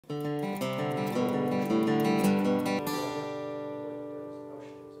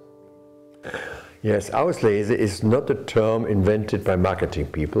Yes, Auslese is not a term invented by marketing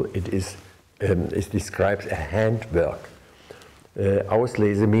people. It describes a handwork.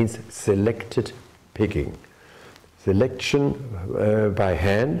 Auslese means selected picking. Selection by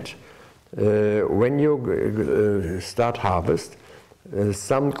hand. When you start harvest,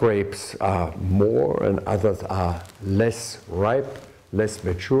 some grapes are more and others are less ripe, less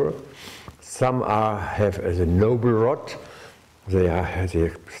mature. Some have a noble rot.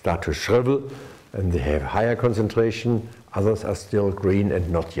 They start to shrivel and they have higher concentration. Others are still green and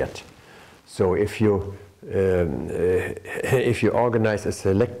not yet. So if you organize a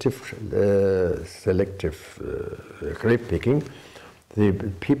selective grape picking, the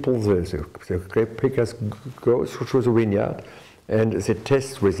grape pickers go through the vineyard and they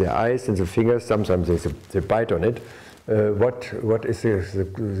test with their eyes and the fingers. Sometimes they bite on it. What is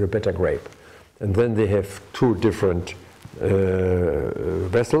the better grape? And then they have two different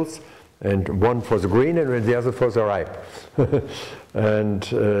vessels, and one for the green and the other for the ripe. And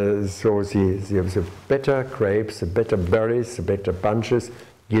so the better grapes, the better berries, the better bunches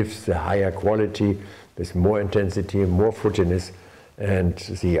gives the higher quality with more intensity, more fruitiness. And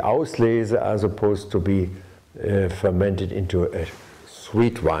the Auslese are supposed to be fermented into a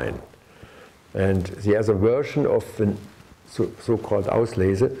sweet wine. And the other version of the so-called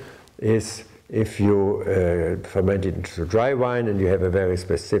Auslese is if you ferment it into dry wine and you have a very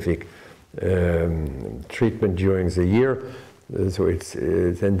specific treatment during the year. So it's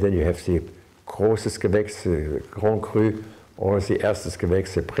then you have the großes Gewächs, the Grand Cru, or the erstes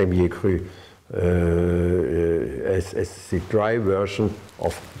Gewächs, the Premier Cru, as the dry version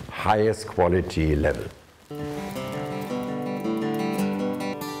of highest quality level. One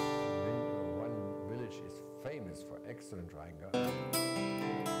village is famous for excellent Rheingau.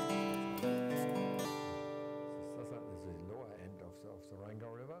 The lower end of the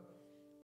Rheingau River.